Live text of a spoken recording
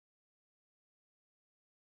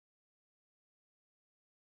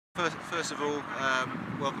First of all,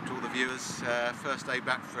 welcome to all the viewers. First day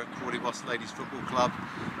back for Crawley Wasps Ladies Football Club.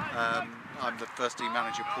 I'm the first team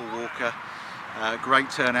manager, Paul Walker. Great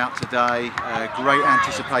turnout today, great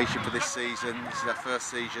anticipation for this season. This is our first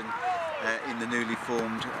season in the newly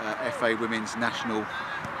formed FA Women's National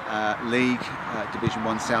League, Division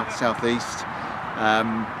 1 South East.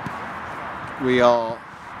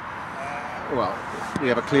 We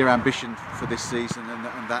have a clear ambition for this season,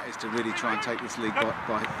 and that is to really try and take this league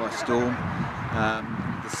by storm.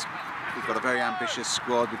 We've got a very ambitious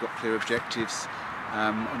squad, we've got clear objectives,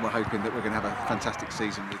 and we're hoping that we're going to have a fantastic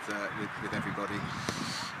season with everybody.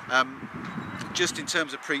 Just in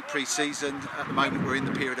terms of pre-season, at the moment we're in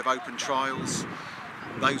the period of open trials.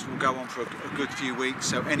 Those will go on for a good few weeks,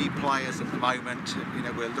 so any players at the moment,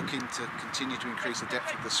 we're looking to continue to increase the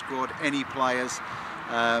depth of the squad. Any players,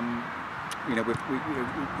 we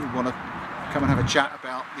want to come and have a chat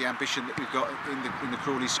about the ambition that we've got in the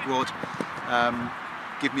Crawley squad.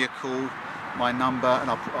 Give me a call, my number, and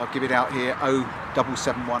I'll give it out here,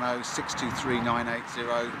 07710 623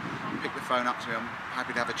 980. Pick the phone up to me. I'm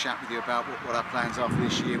happy to have a chat with you about what our plans are for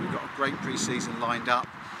this year. We've got a great pre-season lined up.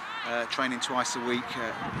 Training twice a week,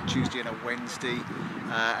 Tuesday and a Wednesday,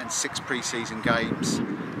 and 6 pre-season games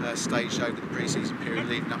staged over the pre-season period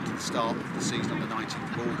leading up to the start of the season on the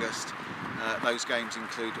 19th of August. Those games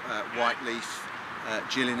include Whiteleaf,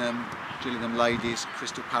 Gillingham Ladies,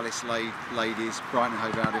 Crystal Palace Ladies, Brighton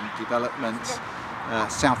Hove Albion Development,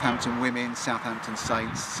 Southampton Women, Southampton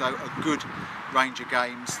Saints. So a good range of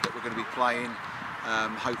games that we're going to be playing,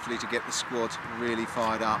 hopefully to get the squad really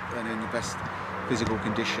fired up and in the best physical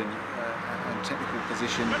condition and technical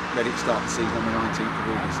position, ready to start the season on the 19th of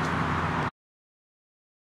August.